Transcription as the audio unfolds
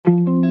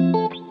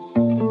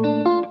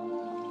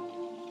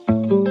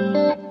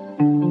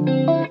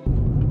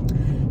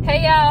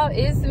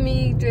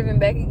Driven,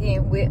 back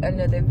again with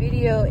another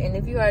video. And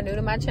if you are new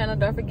to my channel,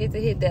 don't forget to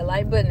hit that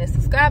like button and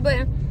subscribe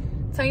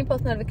button. Turn your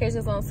post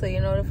notifications on so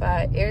you're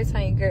notified every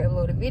time you get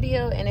upload a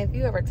video. And if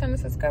you are a returning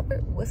subscriber,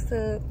 what's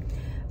up?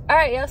 All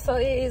right, y'all, so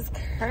it is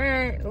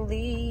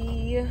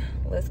currently,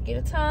 let's get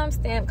a time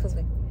stamp because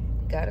we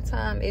got a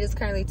time. It is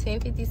currently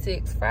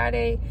 10:56,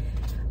 Friday,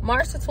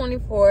 March the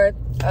 24th.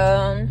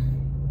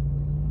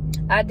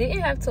 I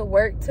didn't have to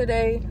work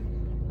today.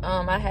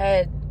 I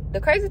had, the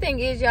crazy thing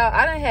is, y'all,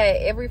 I done had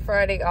every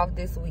Friday off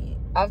this week,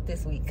 off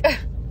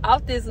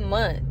this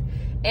month.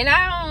 And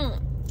I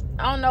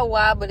don't know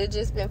why, but it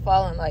just been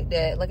falling like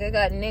that. Like, I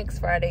got next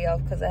Friday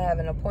off because I have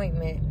an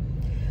appointment,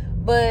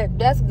 but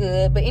that's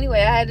good. But anyway,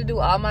 I had to do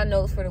all my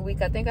notes for the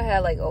week. I think I had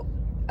like,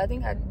 I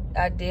think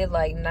I did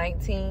like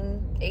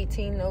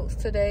 18 notes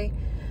today.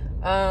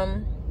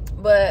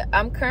 But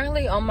I'm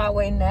currently on my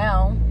way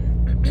now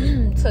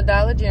to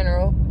Dollar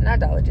General, not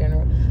Dollar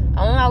General.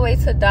 I'm on my way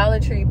to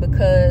Dollar Tree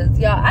because,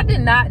 y'all, I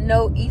did not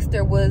know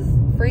Easter was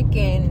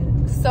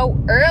freaking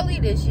so early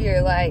this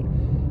year. Like,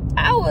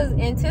 I was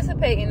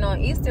anticipating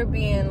on Easter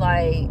being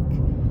like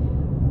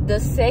the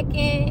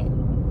second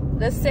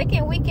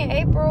week in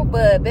April,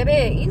 but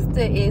baby, Easter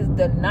is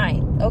the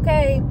 9th,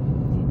 okay?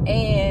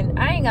 And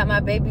I ain't got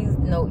my babies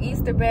no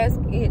Easter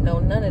basket, no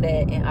none of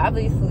that. And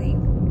obviously,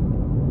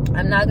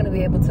 I'm not gonna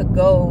be able to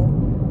go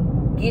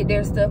get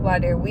their stuff while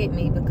they're with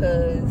me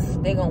because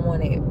they're gonna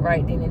want it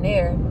right then and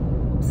there.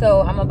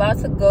 So I'm about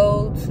to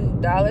go to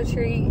Dollar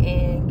Tree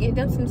and get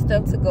them some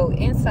stuff to go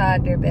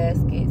inside their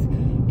baskets.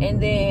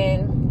 And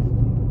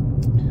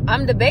then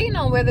I'm debating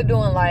on whether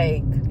doing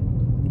like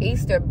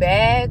Easter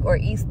bag or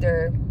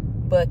Easter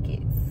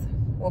buckets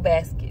or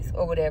baskets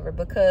or whatever,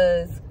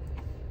 because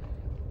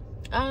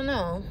I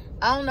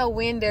don't know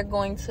when they're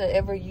going to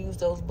ever use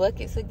those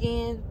buckets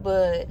again.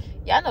 But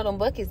y'all know them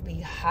buckets be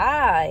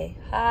high.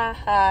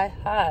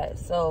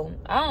 So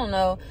I don't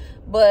know,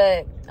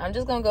 but I'm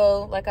just gonna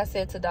go, like I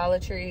said, to Dollar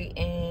Tree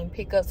and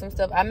pick up some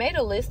stuff. I made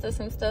a list of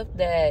some stuff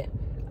that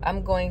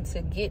I'm going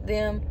to get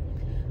them,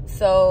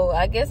 so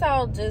I guess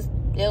it'll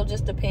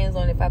just depends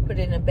on if I put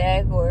it in a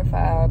bag or if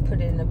I put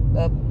it in a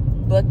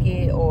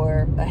bucket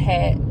or a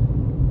hat,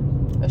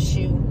 a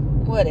shoe,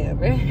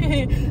 whatever.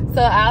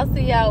 So I'll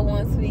see y'all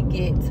once we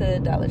get to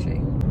Dollar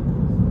Tree.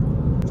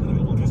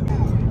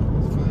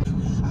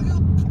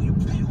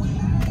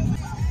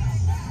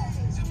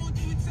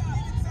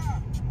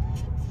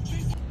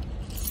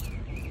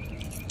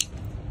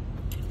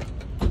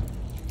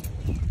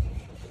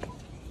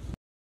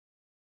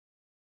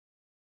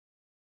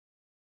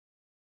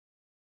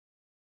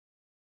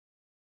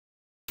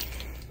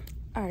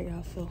 All right,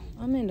 y'all, so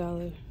I'm in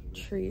Dollar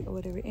Tree or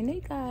whatever, and they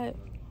got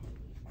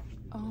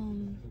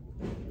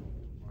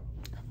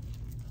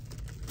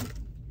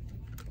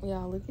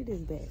y'all, look at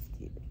this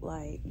basket.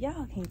 Like,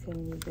 y'all can't tell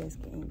me this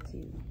basket ain't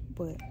cute,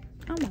 but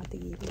I'm about to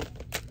get it.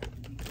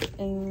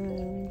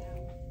 And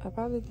I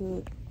probably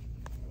get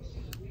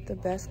the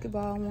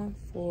basketball one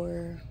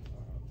for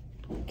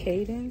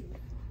Caden,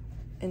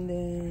 and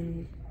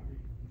then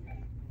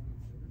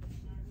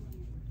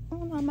I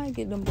don't know, I might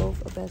get them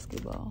both a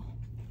basketball.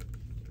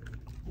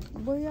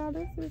 Boy, y'all,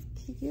 this is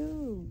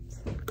cute.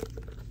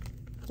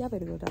 Y'all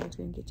better go Dollar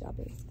Tree and get y'all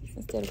baskets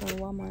instead of going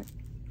to Walmart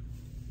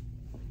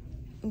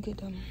and get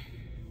them.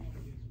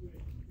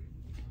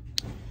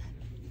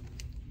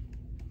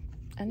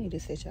 I need to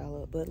set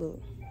y'all up, but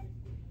look,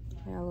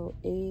 I got a little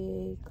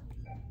egg.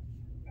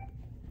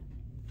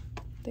 I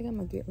think I'm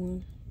gonna get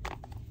one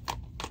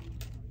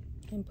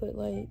and put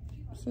like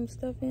some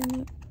stuff in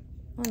it.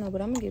 I don't know,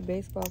 but I'm gonna get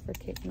baseball for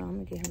Kate. No,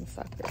 I'm gonna get him a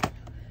soccer.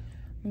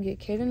 I'm gonna get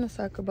Kaden a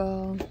soccer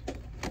ball.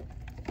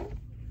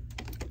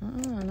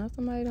 Not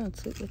somebody done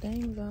took the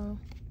things off,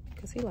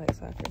 because he likes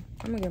soccer.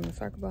 I'm gonna give him a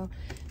soccer ball,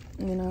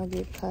 and then I'll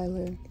get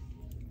Kyler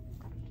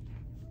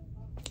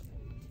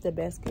the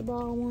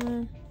basketball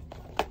one.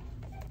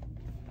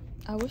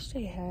 I wish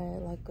they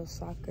had like a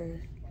soccer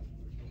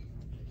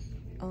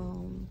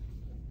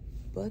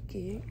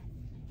bucket,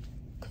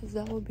 because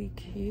that would be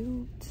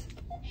cute.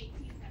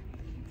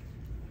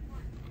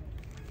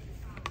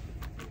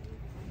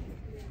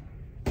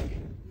 I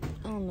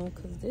don't know,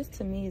 because this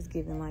to me is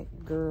giving like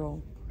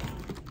girly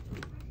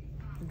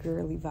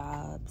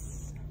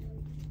vibes.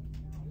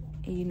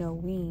 And you know,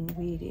 we ain't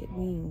with it.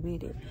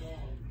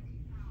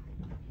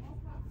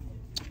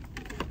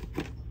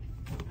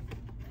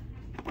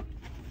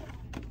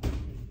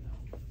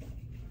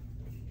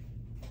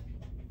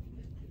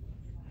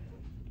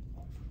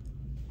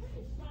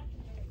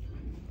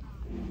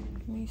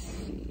 Let me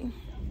see.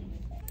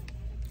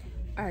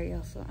 All right,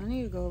 y'all, so I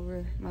need to go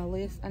over my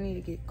list. I need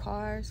to get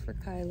cars for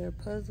Kyler,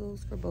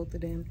 puzzles for both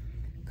of them,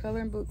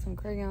 coloring books and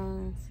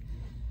crayons,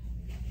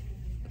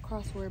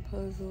 crossword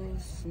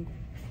puzzles, some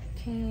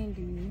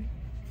candy.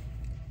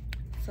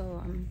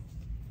 So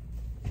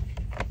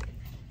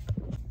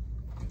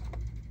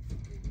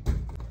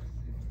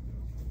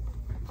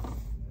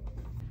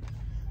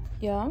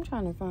yeah, I'm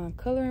trying to find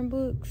coloring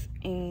books,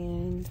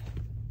 and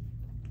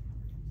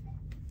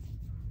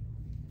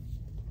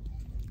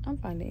I'm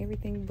finding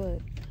everything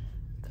but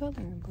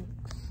coloring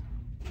books.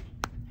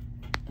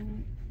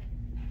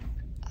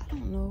 I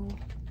don't know.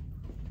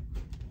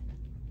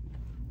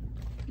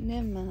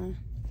 Never mind.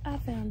 I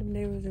found them.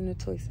 They was in the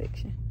toy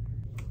section.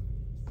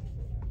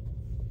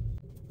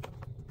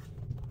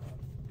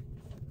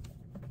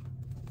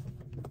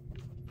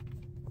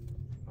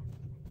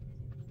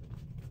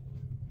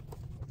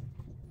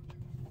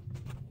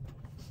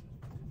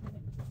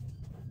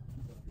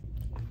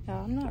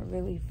 Now, I'm not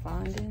really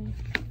finding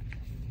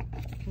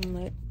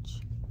much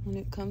when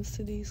it comes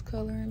to these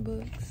coloring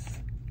books.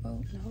 Oh,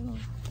 no, hold on.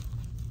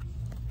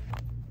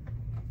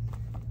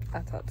 I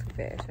talked too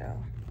fast,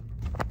 y'all.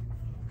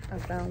 I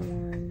found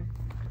one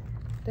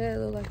that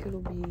look like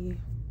it'll be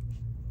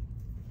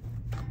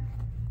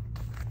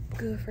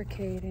good for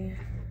Kaden.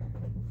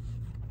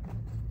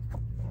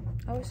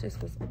 I wish this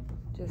was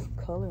just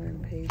coloring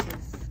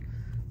pages.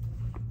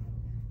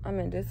 I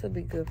mean, this would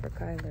be good for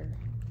Kyler.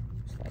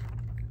 It's like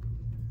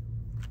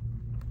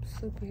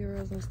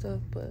superheroes and stuff,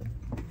 but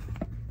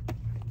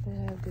they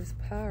have this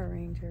Power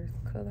Rangers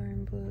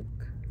coloring book.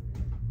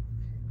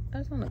 I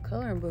just want a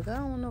coloring book. I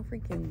don't want no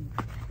freaking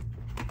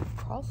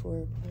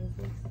crossword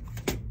puzzles.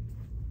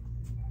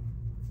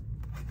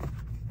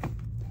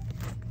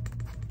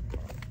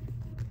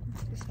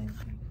 It's the same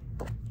thing.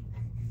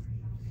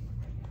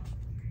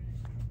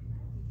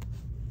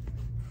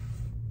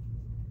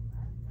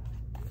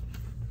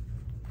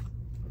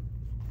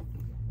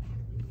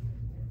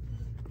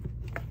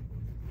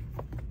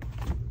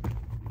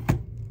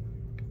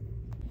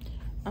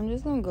 I'm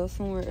just gonna go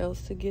somewhere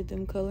else to get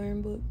them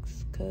coloring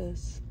books,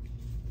 because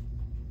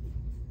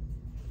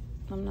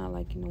I'm not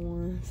liking the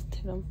ones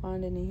that I'm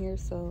finding in here.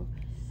 So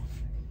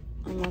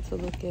I'm about to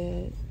look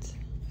at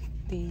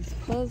these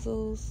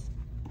puzzles.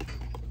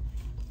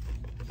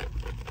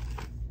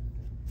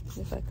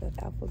 It's like an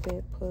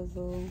alphabet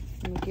puzzle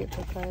I'm gonna get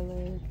for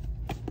Kyler.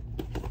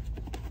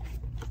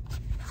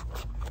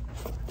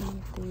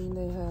 And then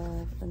they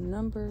have a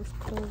numbers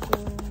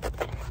puzzle.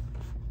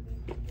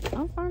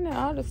 I'm finding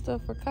all the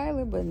stuff for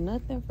Kyler, but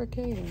nothing for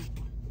Kaden.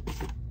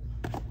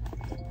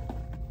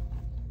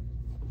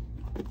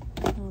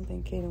 I don't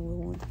think Kaden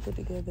would want to put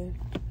together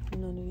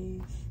none of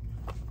these.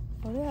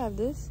 Oh, they have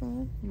this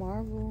one,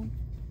 Marvel.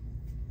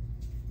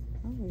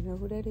 I don't even know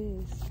who that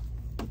is.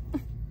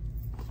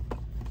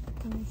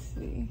 Let me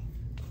see.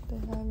 Do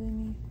they have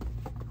any?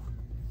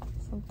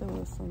 Something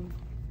with some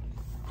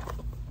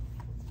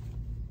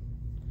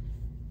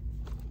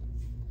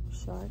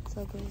sharks,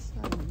 I guess.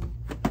 I don't know.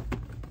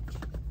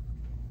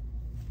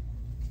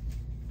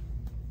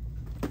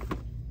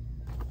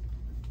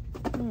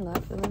 I'm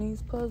not feeling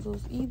these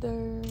puzzles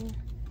either.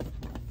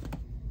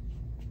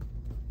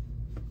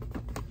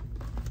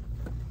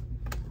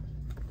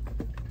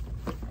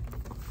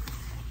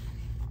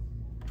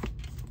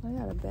 I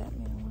got a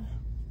Batman one.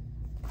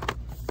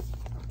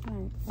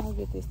 Alright, I'll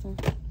get this one.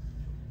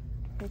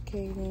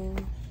 Okay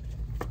then.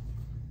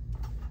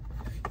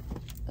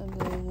 And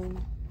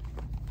then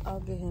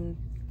I'll get him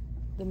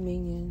the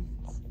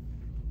Minions.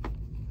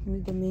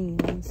 The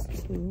Minions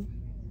too.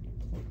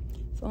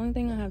 The only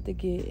thing I have to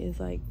get is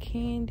like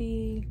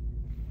candy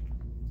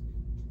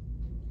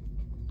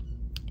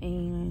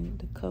and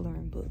the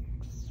coloring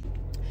books.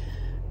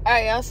 All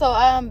right, y'all, so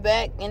I'm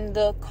back in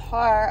the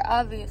car.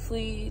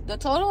 Obviously, the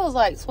total was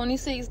like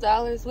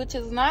 $26, which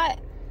is not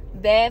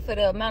bad for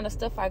the amount of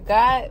stuff I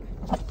got.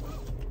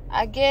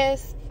 I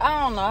guess,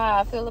 I don't know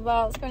how I feel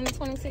about spending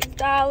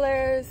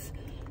 $26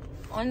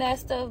 on that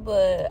stuff,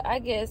 but I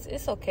guess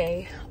it's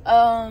okay.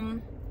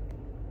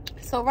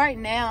 So right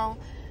now,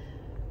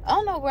 I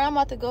don't know where I'm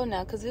about to go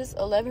now, because it's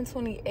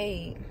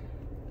 11:28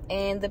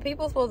 and the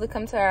people supposed to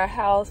come to our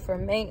house for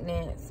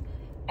maintenance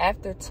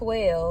after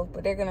 12,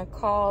 but they're gonna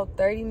call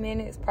 30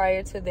 minutes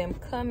prior to them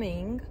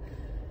coming.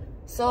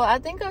 So I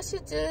think I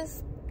should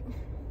just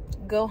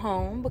go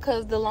home,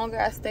 because the longer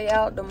I stay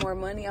out, the more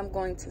money I'm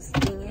going to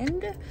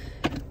spend.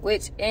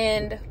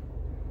 And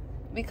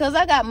because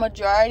I got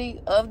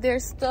majority of their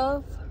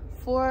stuff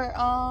for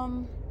I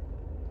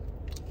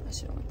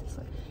should have went this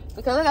way.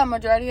 Because I got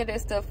majority of their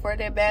stuff for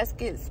their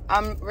baskets,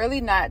 I'm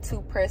really not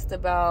too pressed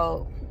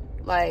about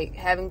like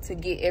having to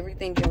get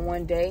everything in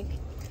one day,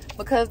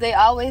 because they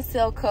always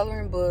sell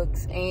coloring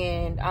books,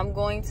 and I'm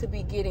going to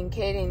be getting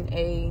Kaden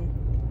a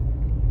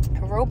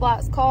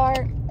Roblox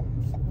card,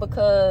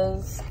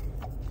 because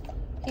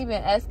he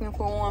been asking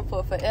for one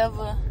for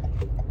forever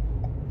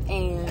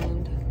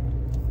and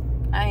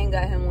I ain't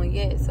got him one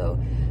yet. So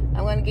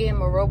I'm gonna get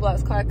him a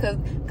Roblox card, because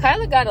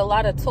Kyler got a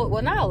lot of toys.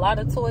 Well, not a lot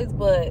of toys,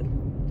 but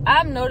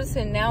I'm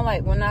noticing now,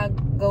 like when I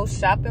go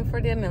shopping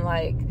for them and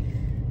like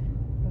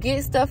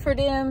get stuff for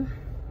them,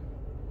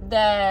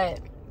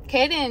 that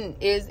Kaden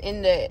is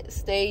in the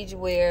stage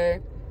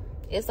where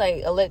it's like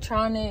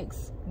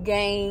electronics,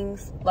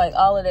 games, like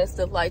all of that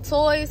stuff. Like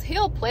toys,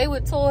 he'll play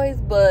with toys,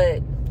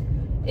 but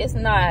it's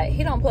not,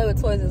 he don't play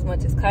with toys as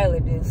much as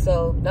Kyler do.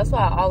 So that's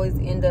why I always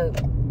end up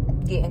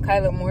getting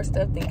Kyler more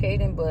stuff than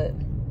Kaden, but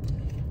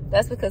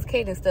that's because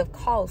Kaden's stuff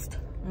costs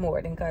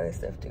more than Kyler's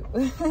stuff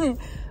do.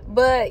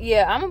 But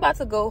yeah, I'm about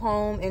to go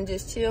home and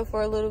just chill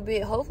for a little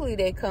bit. Hopefully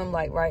they come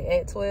like right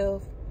at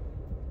 12,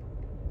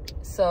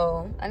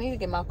 So I need to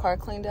get my car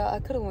cleaned out. I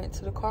could have went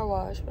to the car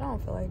wash, but I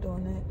don't feel like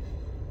doing that.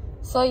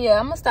 So yeah,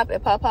 I'm gonna stop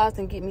at Popeyes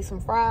and get me some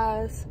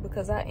fries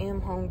because I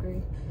am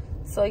hungry.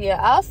 So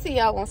yeah, I'll see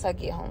y'all once I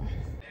get home.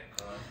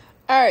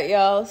 All right,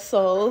 y'all.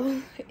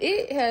 So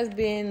it has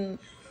been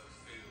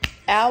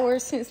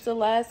hours since the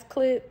last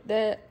clip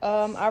that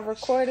I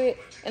recorded,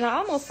 and I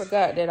almost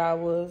forgot that I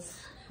was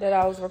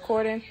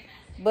recording.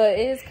 But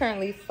it is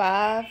currently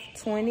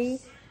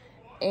 5:20,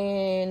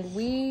 and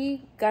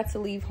we got to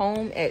leave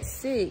home at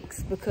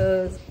 6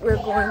 because we're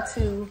going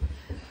to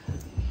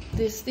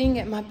this thing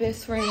at my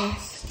best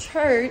friend's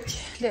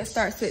church that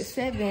starts at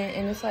 7,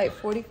 and it's like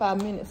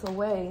 45 minutes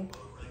away.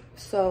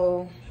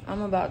 So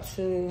I'm about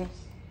to,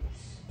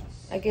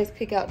 I guess,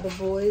 pick out the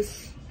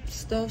boys'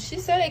 stuff. She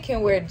said they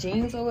can wear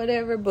jeans or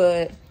whatever,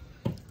 but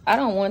I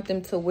don't want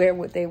them to wear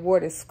what they wore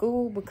to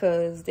school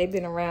because they've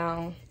been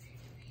around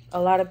a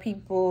lot of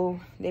people.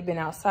 They've been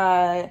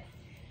outside.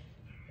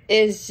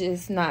 It's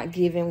just not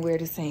giving wear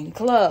the same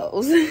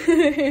clothes.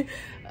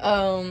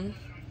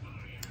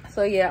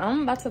 So yeah,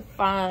 I'm about to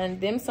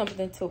find them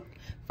something to,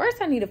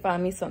 first I need to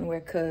find me something to wear,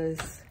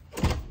 cause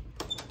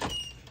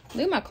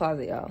look at my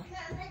closet, y'all.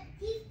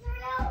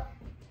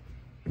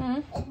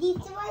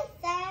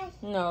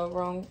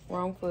 No,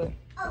 wrong foot.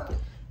 Oh.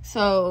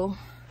 So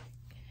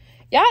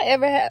y'all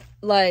ever have,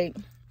 like,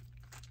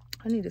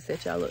 I need to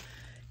set y'all up.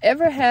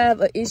 Ever have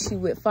an issue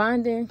with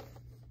finding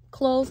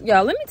clothes?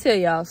 Y'all, let me tell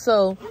y'all.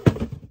 So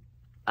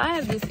I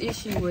have this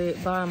issue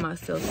with buying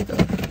myself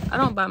stuff. I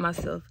don't buy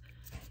myself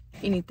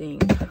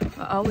anything.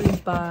 I always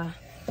buy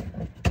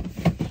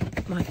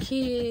my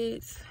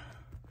kids.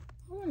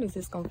 I wonder if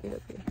this gonna fit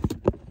up here.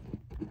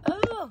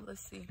 Oh,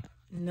 let's see.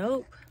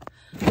 Nope.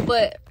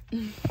 But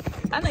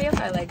I know y'all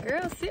probably like,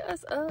 girl, sit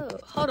us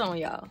up. Hold on,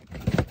 y'all.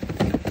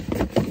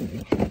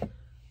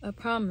 I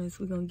promise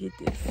we're gonna get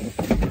this.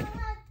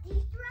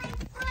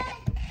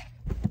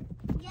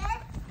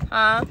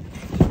 Huh?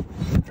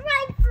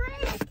 Right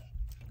foot.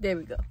 There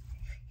we go.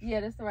 Yeah,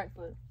 that's the right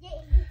foot.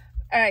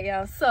 All right,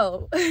 y'all.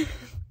 So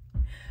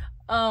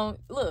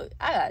look,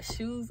 I got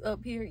shoes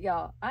up here,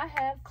 y'all. I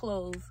have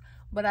clothes,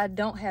 but I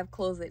don't have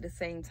clothes at the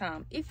same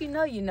time. If you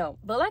know, you know.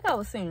 But like I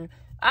was saying,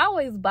 I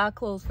always buy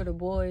clothes for the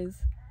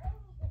boys,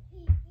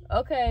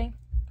 okay,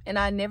 and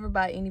I never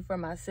buy any for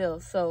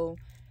myself. So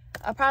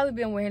I've probably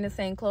been wearing the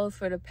same clothes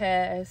for the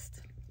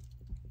past,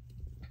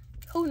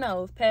 who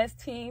knows, past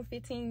 10,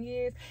 15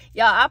 years.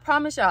 Y'all, I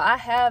promise y'all, I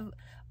have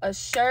a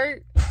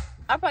shirt.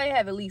 I probably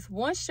have at least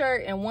one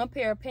shirt and one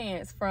pair of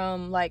pants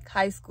from like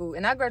high school,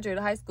 and I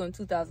graduated high school in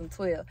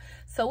 2012.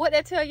 So what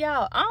that tell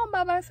y'all, I don't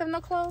buy myself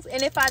no clothes.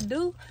 And if I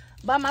do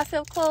buy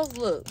myself clothes,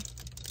 look,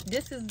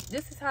 this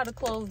is how the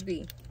clothes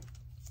be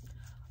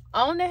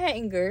on the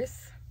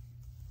hangers.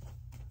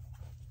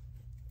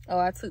 Oh,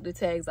 I took the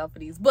tags off of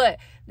these, but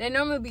they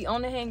normally be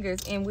on the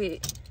hangers and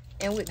with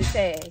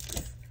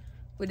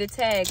the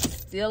tags,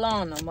 still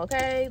on them.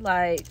 Okay,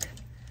 like,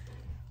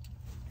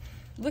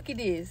 look at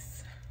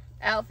this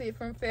outfit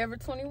from Forever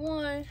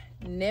 21.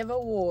 Never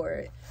wore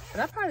it,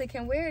 but I probably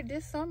can wear it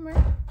this summer.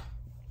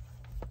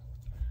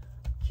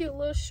 Cute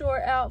little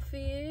short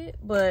outfit,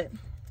 but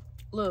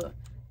look,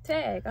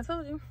 tag, I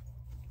told you.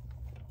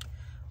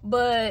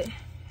 But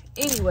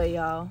anyway,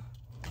 y'all,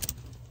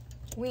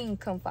 we ain't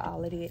come for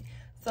all of it.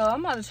 So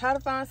I'm gonna try to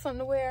find something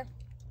to wear,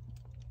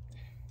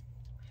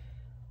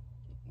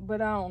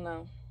 but I don't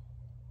know.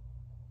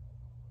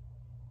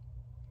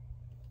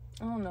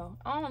 I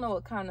don't know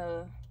what kind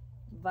of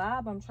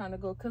vibe I'm trying to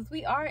go, because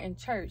we are in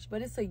church,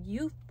 but it's a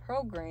youth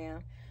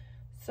program.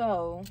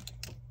 So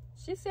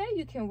she said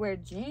you can wear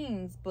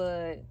jeans,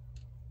 but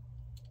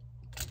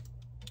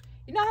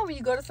you know how when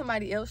you go to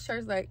somebody else's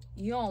church, like,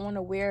 you don't want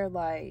to wear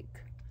like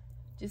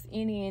just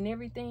any and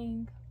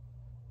everything.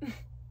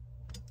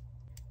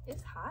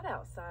 It's hot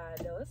outside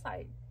though. It's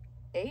like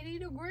 80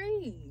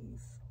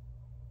 degrees.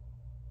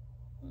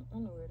 I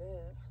don't know where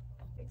that.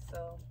 Okay,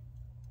 so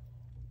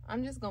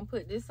I'm just gonna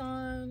put this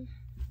on,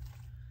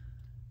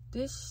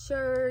 this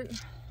shirt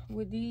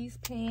with these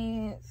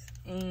pants,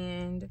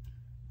 and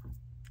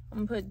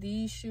I'm gonna put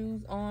these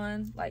shoes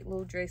on, like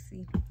little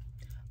dressy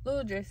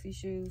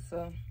shoes.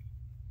 So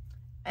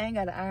I ain't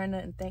gotta iron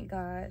nothing, thank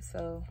God.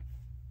 So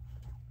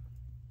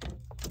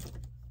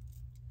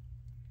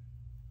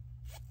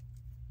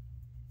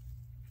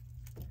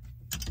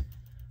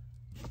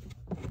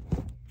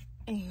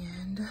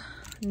and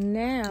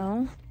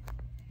now,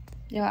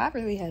 yo, I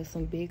really have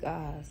some big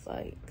eyes,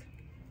 like,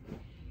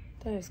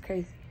 that is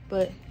crazy.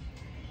 But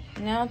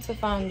now to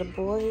find the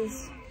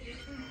boys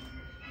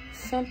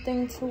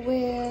something to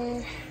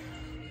wear.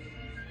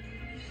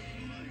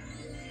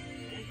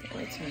 Let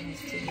me turn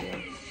this to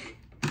here.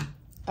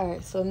 All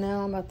right, so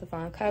now I'm about to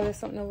find Kyler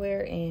something to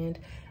wear, and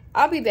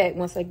I'll be back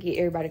once I get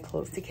everybody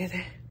clothes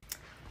together.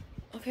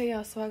 Okay,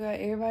 y'all, so I got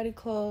everybody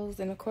clothes,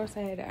 and of course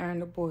I had to iron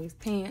the boys'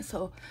 pants,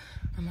 so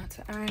I'm about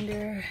to iron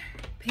their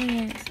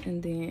pants,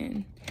 and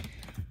then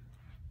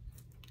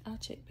I'll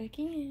check back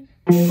in.